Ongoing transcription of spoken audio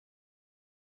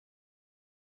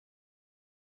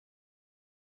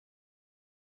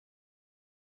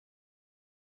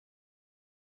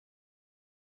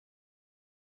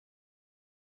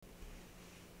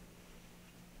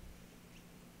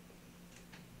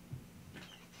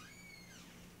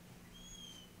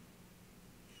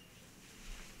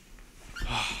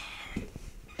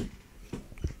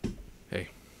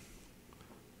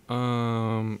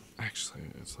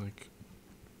It's like,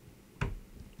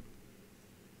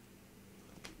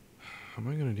 how am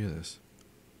I gonna do this?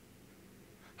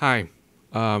 Hi.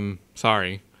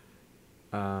 Sorry.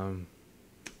 I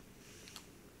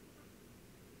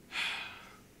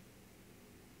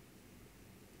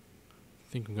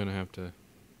think I'm gonna have to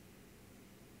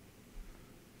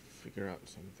figure out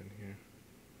something here.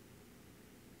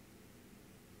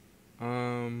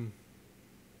 Can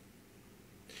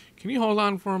you hold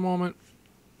on for a moment?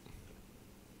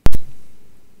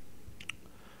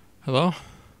 Hello?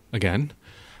 Again?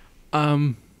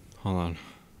 Hold on.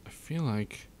 I feel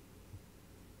like...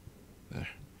 There.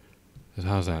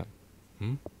 How's that?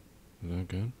 Is that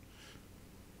good?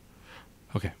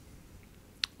 Okay.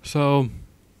 So...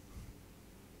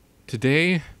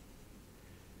 Today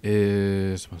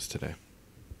is... What's today?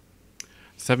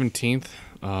 17th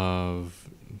of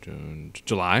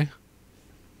July,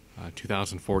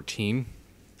 2014.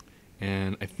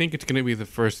 And I think it's going to be the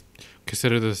first...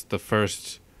 Consider this the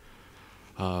first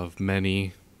of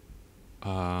many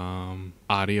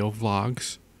audio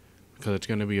vlogs, because it's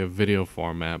going to be a video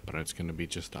format, but it's going to be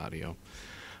just audio.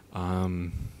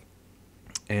 And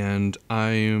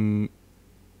I'm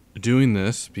doing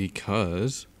this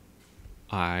because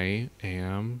I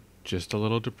am just a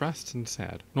little depressed and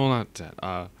sad. No, not sad.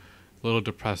 A little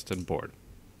depressed and bored.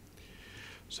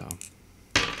 So,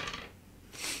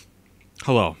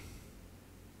 hello.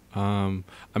 I'm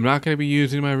not going to be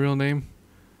using my real name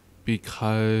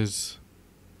because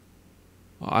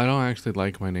I don't actually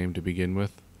like my name to begin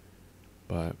with,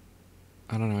 but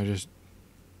I don't know, I just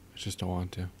don't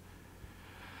want to.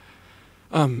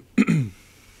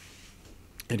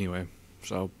 Anyway,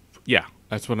 so yeah,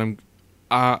 that's what I'm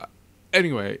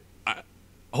anyway,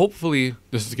 hopefully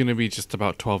this is going to be just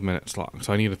about 12 minutes long.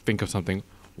 So I need to think of something.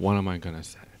 What am I going to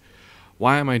say?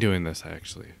 Why am I doing this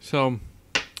actually? So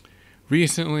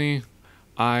recently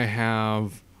I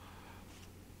have,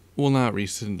 well, not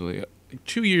recently,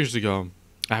 2 years ago,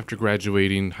 after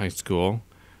graduating high school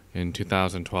in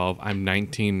 2012, I'm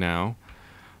 19 now.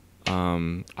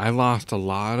 I lost a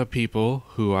lot of people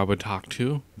who I would talk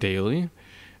to daily,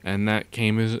 and that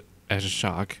came as a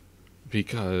shock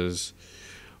because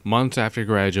months after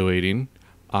graduating,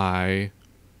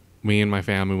 me and my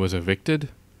family was evicted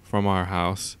from our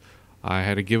house. I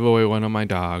had to give away one of my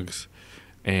dogs,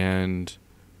 and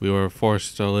we were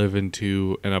forced to live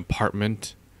into an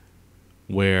apartment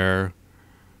where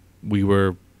we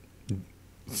were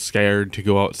scared to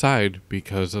go outside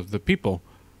because of the people.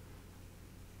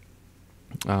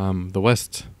 The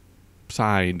west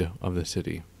side of the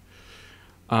city.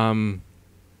 So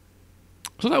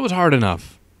that was hard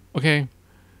enough, okay?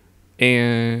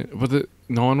 But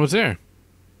no one was there.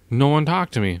 No one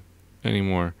talked to me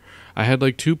anymore. I had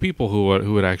like 2 people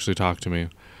who would actually talk to me.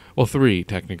 Well, 3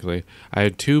 technically. I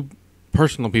had 2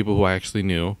 personal people who I actually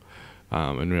knew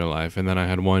in real life, and then I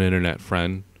had 1 internet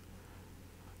friend,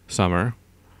 Summer.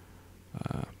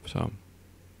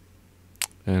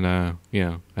 And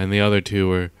the other 2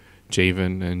 were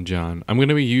Javen and John. I'm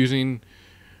gonna be using,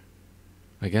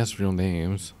 I guess, real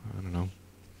names. I don't know.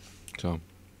 So,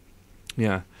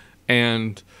 yeah.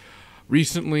 And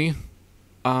recently,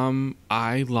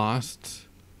 I lost,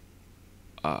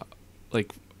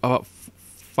 like about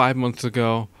 5 months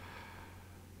ago,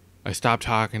 I stopped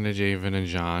talking to Javen and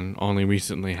John. Only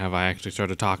recently have I actually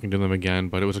started talking to them again.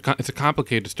 But it's a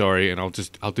complicated story, and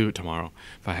I'll do it tomorrow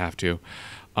if I have to,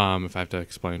 if I have to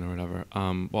explain or whatever.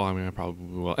 Well, I mean, I probably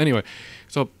will. Anyway,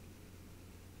 so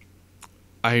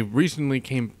I recently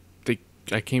we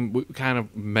kind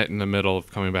of met in the middle of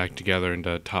coming back together and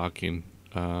talking.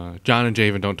 John and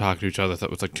Javen don't talk to each other, so it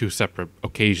was like 2 separate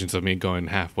occasions of me going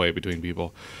halfway between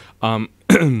people.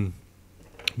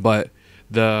 But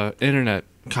the internet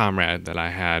comrade that I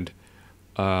had,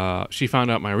 she found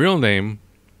out my real name,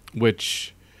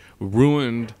 which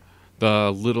ruined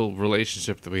the little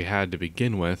relationship that we had to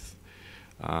begin with.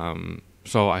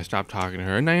 So I stopped talking to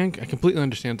her, and I completely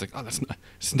understand. It's like, oh,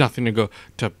 it's nothing to go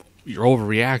to. You're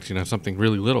overreacting on something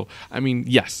really little. I mean,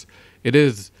 yes, it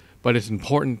is, but it's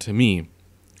important to me.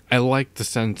 I like the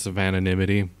sense of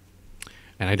anonymity,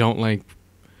 and I don't like,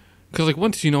 because like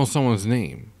once you know someone's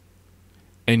name,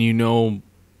 and you know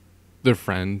their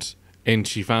friends, and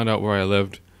she found out where I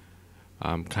lived,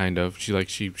 kind of. She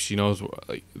knows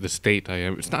like the state I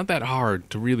am. It's not that hard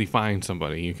to really find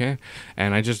somebody, okay?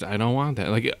 And I don't want that.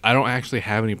 Like I don't actually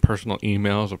have any personal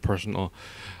emails or personal,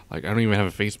 like I don't even have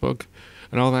a Facebook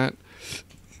and all that.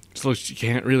 So she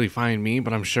can't really find me,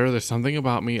 but I'm sure there's something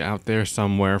about me out there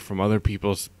somewhere from other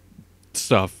people's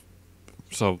stuff.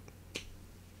 So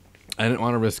I didn't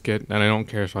want to risk it, and I don't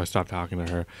care, so I stopped talking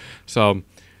to her. So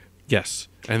yes,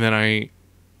 and then I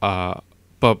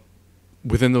but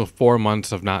within the 4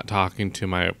 months of not talking to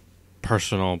my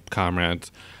personal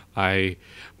comrades, I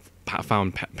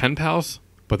found pen pals,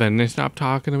 but then they stopped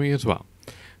talking to me as well.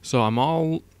 So I'm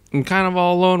kind of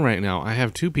all alone right now. I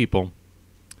have 2 people.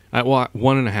 Well,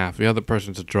 1.5. The other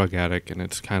person's a drug addict, and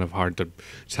it's kind of hard to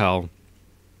tell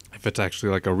if it's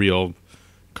actually like a real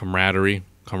camaraderie.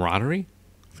 Camaraderie?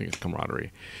 I think it's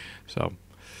camaraderie. So,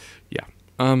 yeah.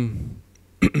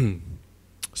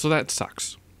 So that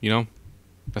sucks, you know?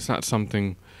 That's not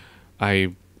something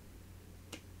I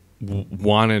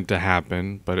wanted to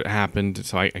happen, but it happened,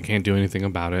 so I can't do anything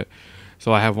about it.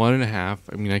 So I have 1.5.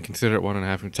 I mean, I consider it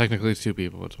 1.5. And technically, it's 2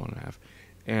 people. It's 1.5,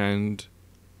 and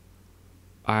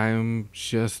I'm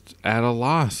just at a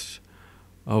loss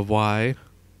of why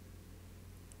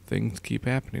things keep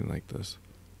happening like this.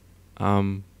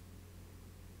 I'm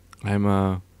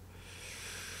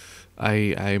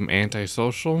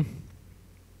antisocial.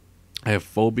 I have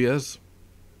phobias.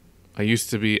 I used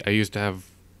to have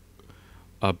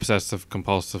obsessive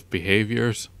compulsive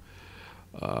behaviors,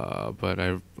 but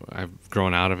I've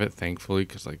grown out of it, thankfully,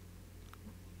 because, like,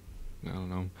 I don't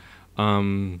know.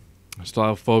 I still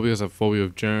have phobias. I have phobia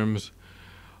of germs,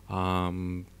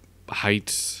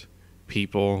 heights,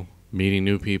 people, meeting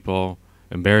new people,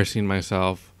 embarrassing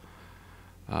myself,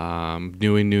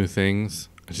 doing new things.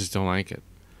 I just don't like it.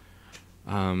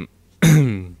 So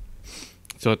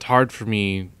it's hard for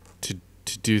me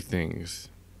to do things.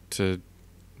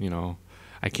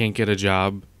 I can't get a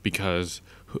job because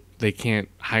they can't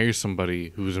hire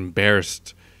somebody who's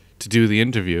embarrassed to do the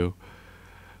interview.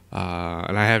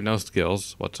 And I have no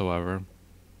skills whatsoever.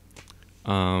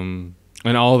 And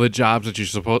all the jobs that you're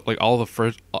supposed, like,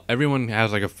 everyone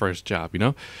has like a first job, you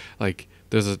know, like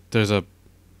there's a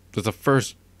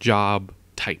first job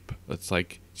type. That's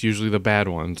like, it's usually the bad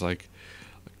ones, like,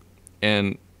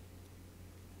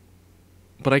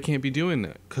 but I can't be doing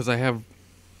that because I have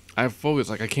phobias.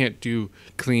 Like, I can't do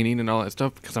cleaning and all that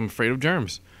stuff because I'm afraid of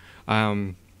germs.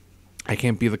 I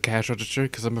can't be the cash register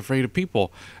because I'm afraid of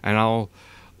people, and I'll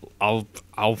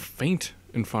faint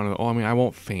in front of. Oh, I mean, I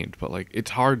won't faint, but like, it's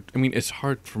hard. I mean, it's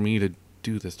hard for me to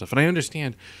do this stuff, and I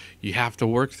understand you have to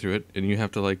work through it, and you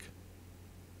have to, like,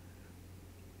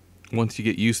 once you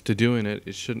get used to doing it,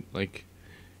 it shouldn't, like,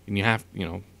 and you have,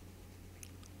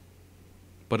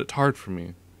 but it's hard for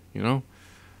me,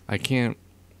 I can't,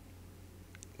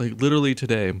 like, literally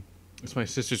today, it's my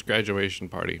sister's graduation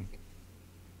party,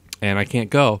 and I can't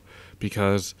go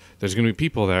because there's going to be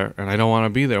people there, and I don't want to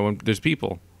be there when there's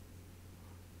people.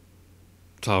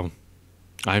 So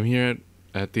I'm here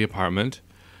at the apartment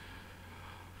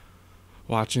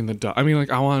watching the dog. I mean, like,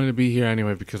 I wanted to be here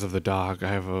anyway because of the dog.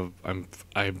 I'm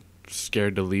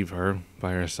scared to leave her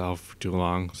by herself for too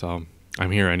long, so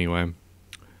I'm here anyway.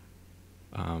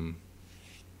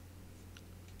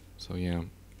 So yeah.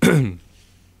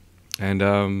 And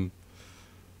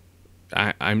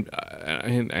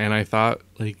I thought,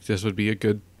 like, this would be a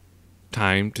good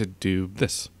time to do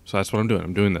this. So that's what I'm doing.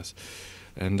 I'm doing this.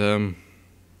 And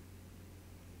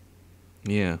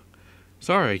yeah.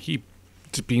 Sorry, I keep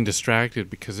being distracted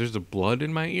because there's a blood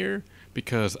in my ear,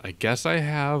 because I guess I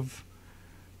have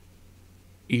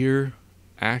ear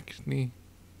acne,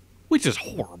 which is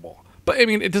horrible. But I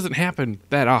mean, it doesn't happen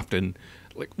that often.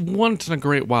 Like, once in a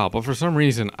great while, but for some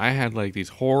reason I had like I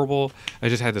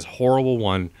just had this horrible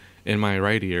one in my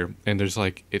right ear, and there's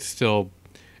like, it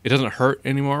doesn't hurt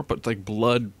anymore, but it's like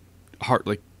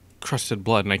like crusted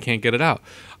blood, and I can't get it out.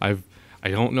 I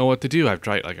don't know what to do. I've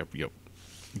tried, like,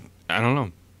 I don't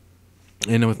know.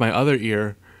 And with my other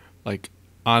ear, like,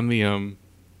 on the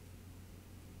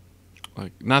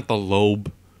like, not the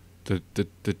lobe, the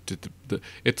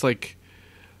it's like,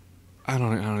 I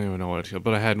don't even know what it's called,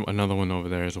 but I had another one over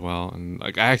there as well, and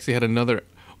like, I actually had another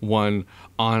one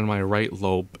on my right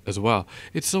lobe as well.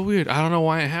 It's so weird. I don't know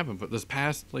why it happened, but this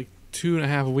past like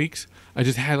 2.5 weeks, I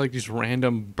just had like these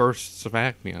random bursts of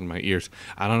acne on my ears.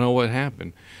 I don't know what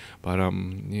happened, but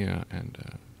yeah.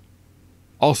 And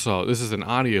also, this is an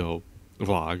audio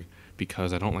vlog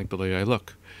because I don't like the way I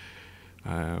look,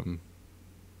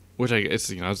 which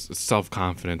it's a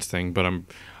self-confidence thing, but I'm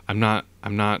not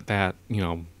that,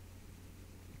 not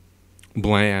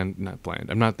bland.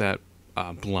 I'm not that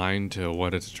blind to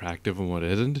what is attractive and what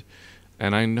isn't,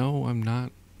 and I know I'm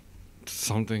not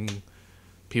something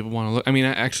people want to look. I mean,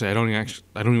 I don't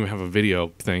even have a video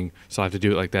thing, so I have to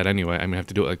do it like that anyway. I mean, I have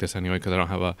to do it like this anyway because I don't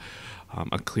have a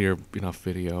clear enough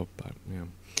video. But yeah.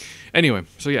 Anyway,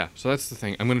 so that's the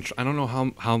thing. I don't know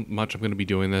how much I'm gonna be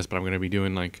doing this, but I'm gonna be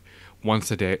doing like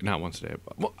once a day. Not once a day,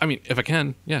 but, well, I mean, if I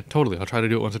can, yeah, totally. I'll try to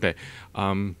do it once a day.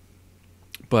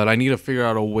 But I need to figure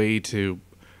out a way to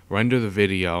render the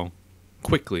video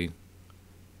quickly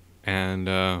and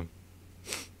then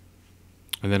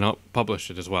I'll publish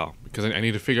it as well, because I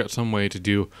need to figure out some way to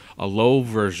do a low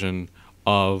version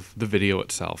of the video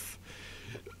itself,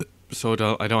 so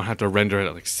I don't have to render it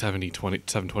at like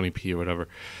 720p or whatever,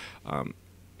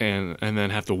 and then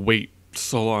have to wait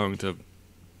so long to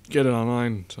get it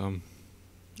online. So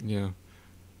yeah,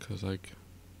 because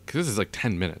this is like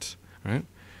 10 minutes, right?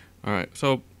 All right,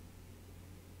 so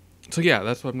yeah,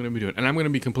 that's what I'm going to be doing, and I'm going to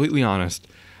be completely honest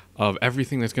of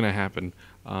everything that's going to happen.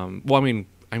 Well, I mean,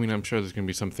 I'm sure there's going to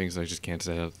be some things I just can't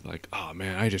say, like, oh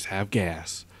man, I just have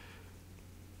gas,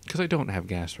 because I don't have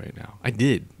gas right now. I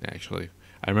did, actually.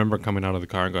 I remember coming out of the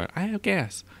car and going, I have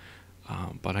gas,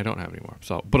 but I don't have anymore.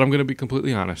 So, but I'm going to be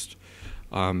completely honest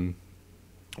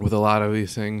with a lot of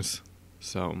these things.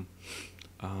 So,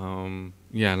 yeah,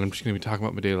 and I'm just going to be talking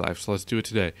about my daily life. So let's do it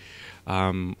today.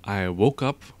 I woke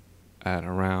up at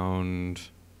around,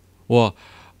 well,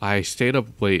 I stayed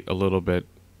up late a little bit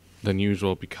than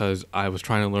usual because I was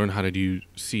trying to learn how to do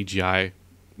CGI,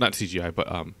 not CGI, but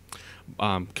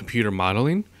computer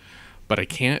modeling, but I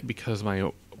can't because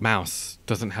my mouse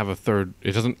doesn't have a third.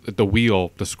 It doesn't. The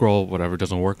wheel, the scroll, whatever,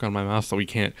 doesn't work on my mouse, so I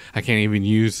can't even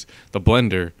use the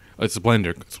Blender. It's a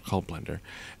Blender. It's called Blender,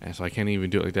 and so I can't even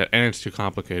do it like that. And it's too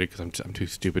complicated because I'm too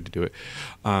stupid to do it.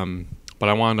 But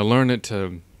I wanted to learn it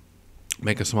to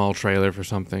make a small trailer for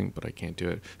something, but I can't do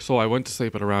it. So I went to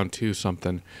sleep at around 2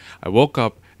 something. I woke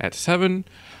up at 7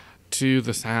 to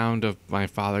the sound of my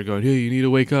father going, hey, you need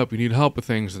to wake up, you need help with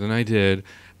things. And then I did,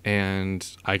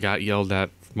 and I got yelled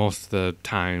at most of the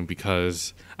time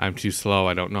because I'm too slow,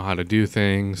 I don't know how to do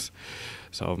things.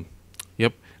 So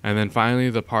yep. And then finally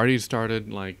the party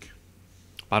started like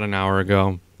about an hour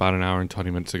and 20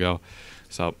 minutes ago.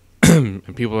 So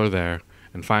and people are there,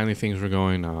 and finally things were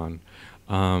going on.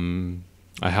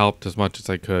 I helped as much as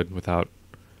I could without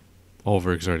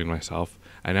overexerting myself.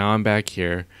 And now I'm back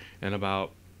here. In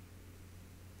about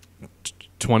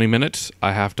 20 minutes,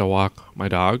 I have to walk my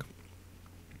dog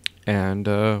and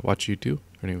watch YouTube.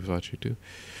 Her name was Watch YouTube.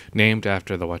 Named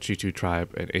after the Watch YouTube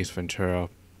tribe and Ace Ventura,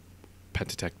 Pet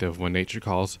Detective, When Nature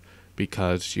Calls,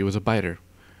 because she was a biter.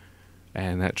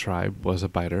 And that tribe was a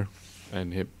biter.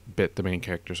 And it bit the main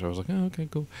character, so I was like, oh, okay,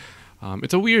 cool.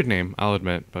 It's a weird name, I'll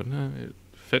admit, but it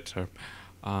fits her.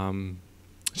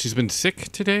 She's been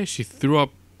sick today. She threw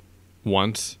up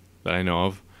once that I know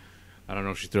of. I don't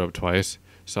know if she threw up twice.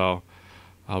 So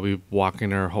I'll be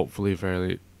walking her hopefully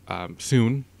fairly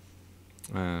soon.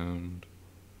 And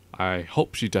I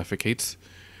hope she defecates.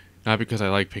 Not because I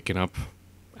like picking up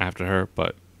after her,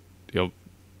 but you'll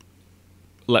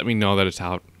let me know that it's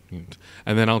out.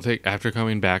 And then I'll take, after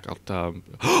coming back, I'll,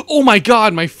 oh my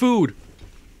God, my food!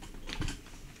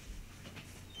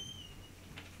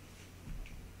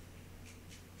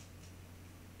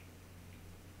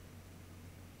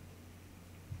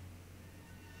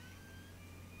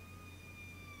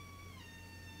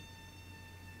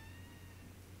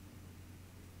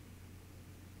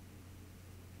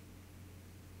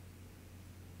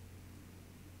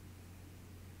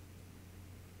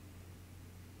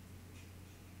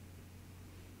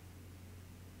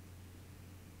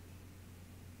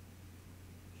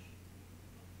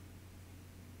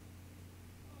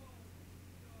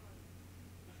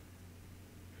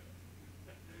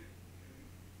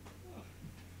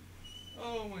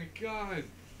 Oh my God.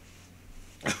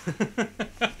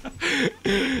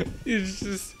 It's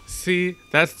just, see,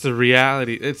 that's the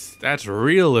reality. That's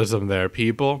realism there,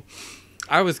 people.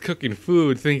 I was cooking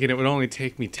food thinking it would only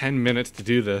take me 10 minutes to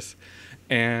do this,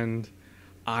 and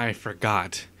I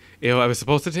forgot. I was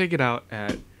supposed to take it out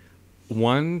at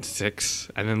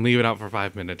 1:06 and then leave it out for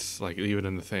 5 minutes, like leave it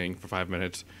in the thing for 5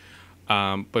 minutes.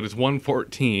 But it's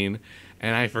 1:14,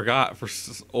 and I forgot for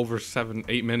over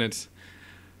 7-8 minutes.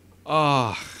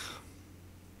 Oh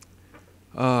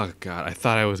God, I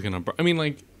thought I was gonna I mean,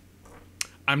 like,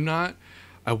 I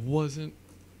wasn't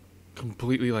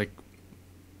completely like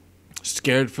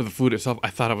scared for the food itself. I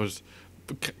thought I was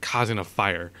causing a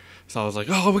fire, so I was like,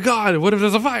 oh my God, what if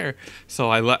there's a fire? So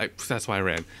that's why I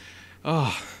ran.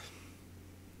 Oh,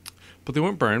 but they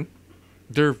weren't burned.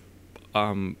 They're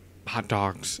hot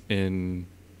dogs in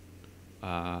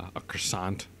a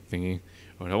croissant thingy.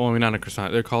 Well, I mean, not a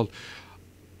croissant, they're called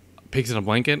pigs in a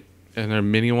blanket, and they're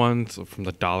mini ones from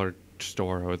the dollar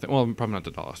store. Well, probably not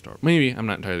the dollar store. Maybe, I'm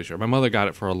not entirely sure. My mother got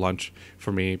it for a lunch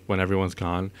for me when everyone's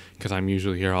gone, because I'm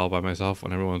usually here all by myself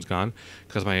when everyone's gone,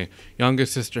 because my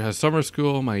youngest sister has summer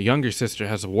school. My younger sister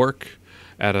has work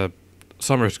at a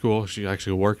summer school. She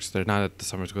actually works. They're not at the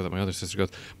summer school that my other sister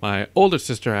goes. My older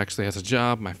sister actually has a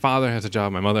job. My father has a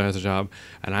job. My mother has a job,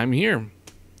 and I'm here.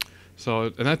 So,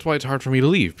 and that's why it's hard for me to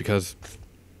leave, because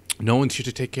no one's here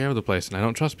to take care of the place, and I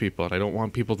don't trust people, and I don't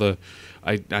want people to.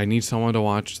 I need someone to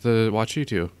watch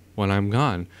YouTube when I'm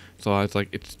gone. So it's like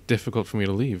it's difficult for me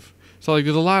to leave. So like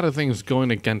there's a lot of things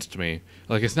going against me.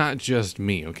 Like it's not just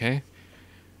me, okay?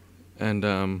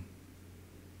 And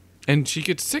she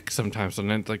gets sick sometimes, and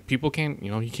then like people can't,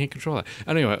 you can't control that.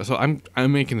 Anyway, so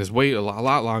I'm making this wait a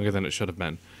lot longer than it should have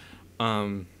been.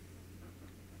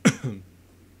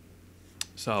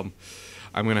 So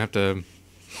I'm gonna have to.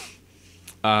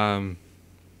 I'm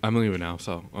leaving now,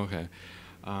 so okay.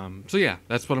 So yeah,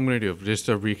 that's what I'm gonna do. Just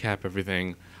to recap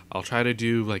everything, I'll try to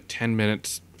do like 10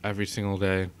 minutes every single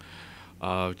day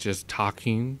of just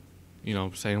talking,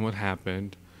 saying what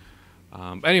happened.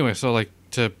 Anyway, so like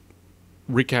to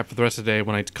recap for the rest of the day,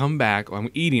 when I come back, I'm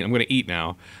gonna eat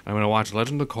now. I'm gonna watch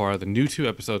Legend of Korra, the new 2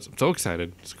 episodes. I'm so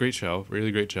excited. It's a great show,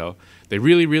 really great show. They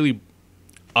really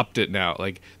upped it now.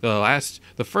 Like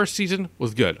the first season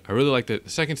was good. I really liked it. The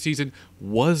second season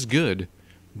was good,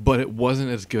 but it wasn't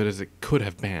as good as it could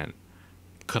have been.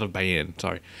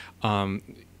 Sorry.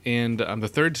 The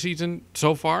third season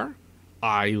so far,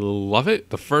 I love it.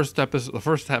 The first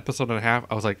episode and a half,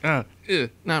 I was like,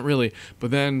 not really.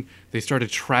 But then they started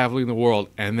traveling the world,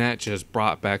 and that just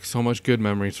brought back so much good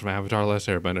memories from Avatar: Last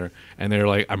Airbender. And they're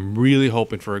like, I'm really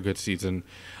hoping for a good season,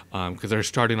 because they're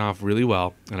starting off really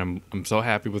well, and I'm so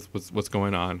happy with what's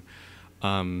going on.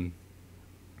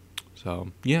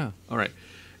 So yeah, all right.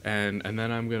 And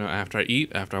then I'm gonna, after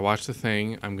I watch the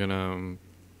thing, I'm gonna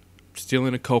steal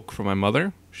in a Coke from my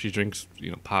mother. She drinks,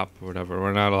 pop or whatever.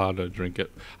 We're not allowed to drink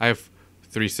it. I have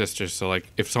 3 sisters, so like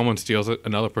if someone steals it,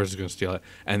 another person's gonna steal it,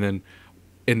 and then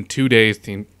in 2 days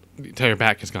the entire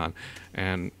pack is gone.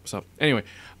 And so anyway,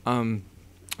 and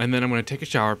then I'm gonna take a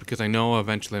shower because I know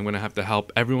eventually I'm gonna have to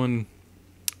help everyone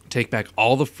take back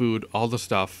all the food, all the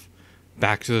stuff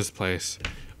back to this place.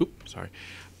 Oops, sorry.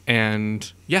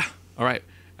 And yeah, all right.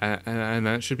 And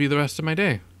that should be the rest of my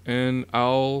day. And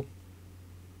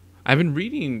I've been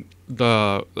reading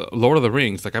the Lord of the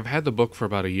Rings. Like I've had the book for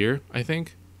about a year, I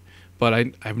think, but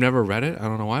I've never read it. I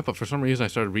don't know why, but for some reason I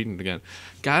started reading it again.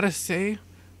 Gotta say,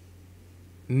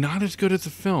 not as good as the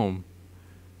film.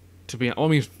 To be,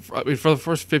 for the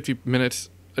first 50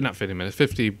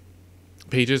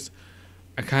 pages,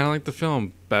 I kind of like the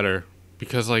film better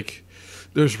because like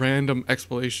there's random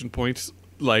explanation points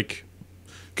like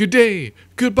good day,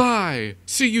 goodbye,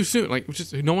 see you soon. Like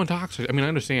just no one talks. I mean, I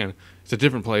understand it's a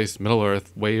different place, Middle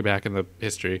Earth, way back in the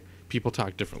history. People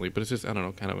talk differently, but it's just, I don't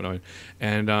know, kind of annoying.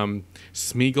 And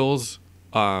Smeagol's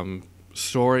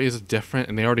story is different,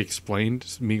 and they already explained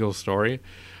Smeagol's story,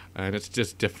 and it's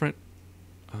just different.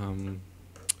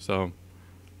 So,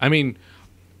 I mean,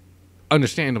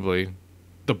 understandably,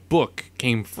 the book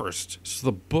came first. So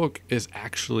the book is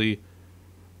actually,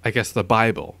 I guess, the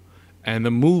Bible, and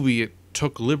the movie, it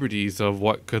took liberties of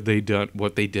what they did and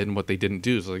what they didn't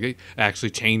do. So like, they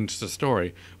actually changed the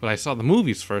story. But I saw the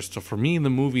movies first, so for me, the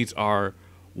movies are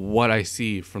what I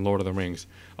see from Lord of the Rings.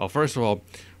 Well, first of all,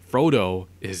 Frodo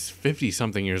is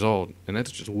 50-something years old, and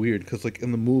that's just weird because like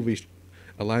in the movie,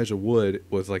 Elijah Wood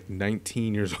was like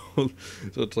 19 years old.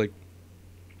 So it's like,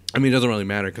 I mean, it doesn't really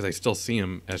matter because I still see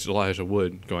him as Elijah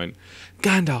Wood going,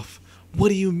 Gandalf, what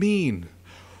do you mean?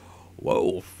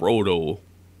 Whoa, Frodo.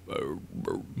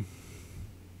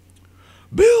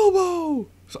 Bilbo.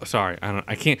 Sorry,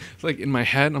 I can't. It's like in my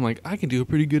head, I'm like, I can do a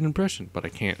pretty good impression, but I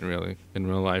can't really in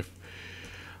real life.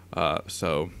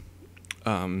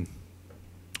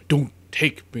 Don't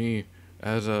take me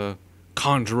as a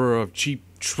conjurer of cheap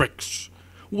tricks,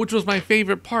 which was my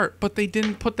favorite part, but they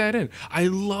didn't put that in. I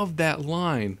love that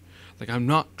line. Like, I'm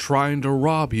not trying to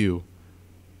rob you.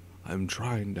 I'm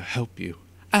trying to help you.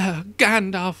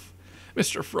 Gandalf,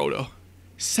 Mr. Frodo,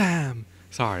 Sam.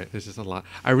 Sorry, there's just a lot.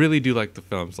 I really do like the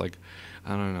films. Like,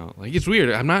 I don't know. Like, it's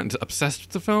weird. I'm not obsessed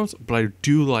with the films, but I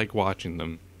do like watching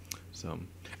them. So,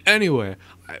 anyway,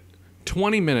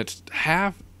 20 minutes,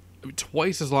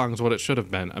 twice as long as what it should have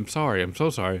been. I'm sorry. I'm so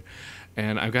sorry.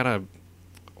 And I've got to,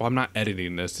 well, I'm not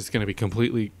editing this. It's going to be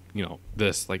completely,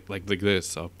 this, like this.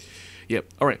 So, yep.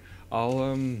 All right.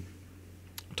 I'll,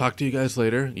 talk to you guys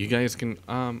later. You guys can,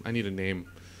 I need a name.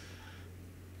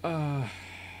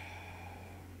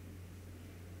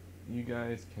 You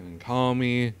guys can call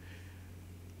me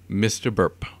Mr.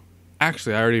 Burp.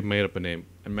 Actually, I already made up a name.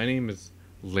 And my name is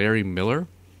Larry Miller.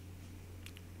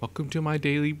 Welcome to my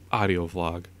daily audio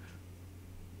vlog.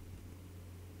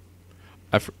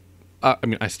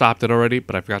 I stopped it already,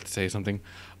 but I forgot to say something.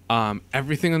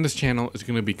 Everything on this channel is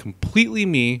going to be completely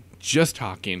me, just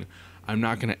talking. I'm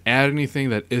not going to add anything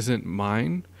that isn't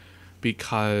mine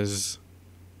because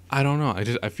I don't know.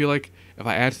 I feel like if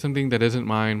I add something that isn't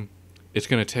mine, it's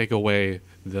going to take away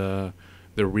the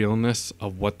the realness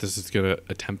of what this is going to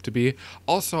attempt to be.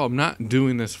 Also, I'm not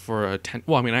doing this for attention.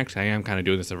 Well, I mean, actually, I am kind of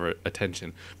doing this for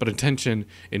attention, but attention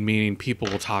in meaning people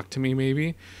will talk to me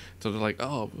maybe. So they're like,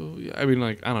 oh, I mean,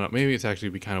 like, I don't know. Maybe it's actually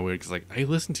be kind of weird because, like, I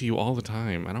listen to you all the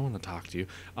time. I don't want to talk to you.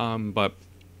 But,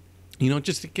 you know,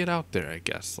 just to get out there, I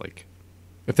guess, like,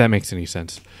 if that makes any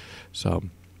sense. So,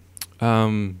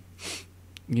 yeah.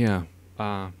 Yep.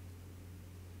 All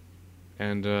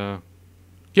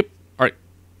right.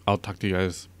 I'll talk to you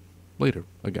guys later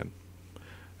again.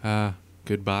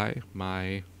 Goodbye,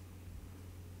 my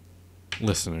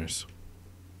listeners.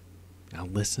 Now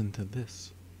listen to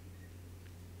this.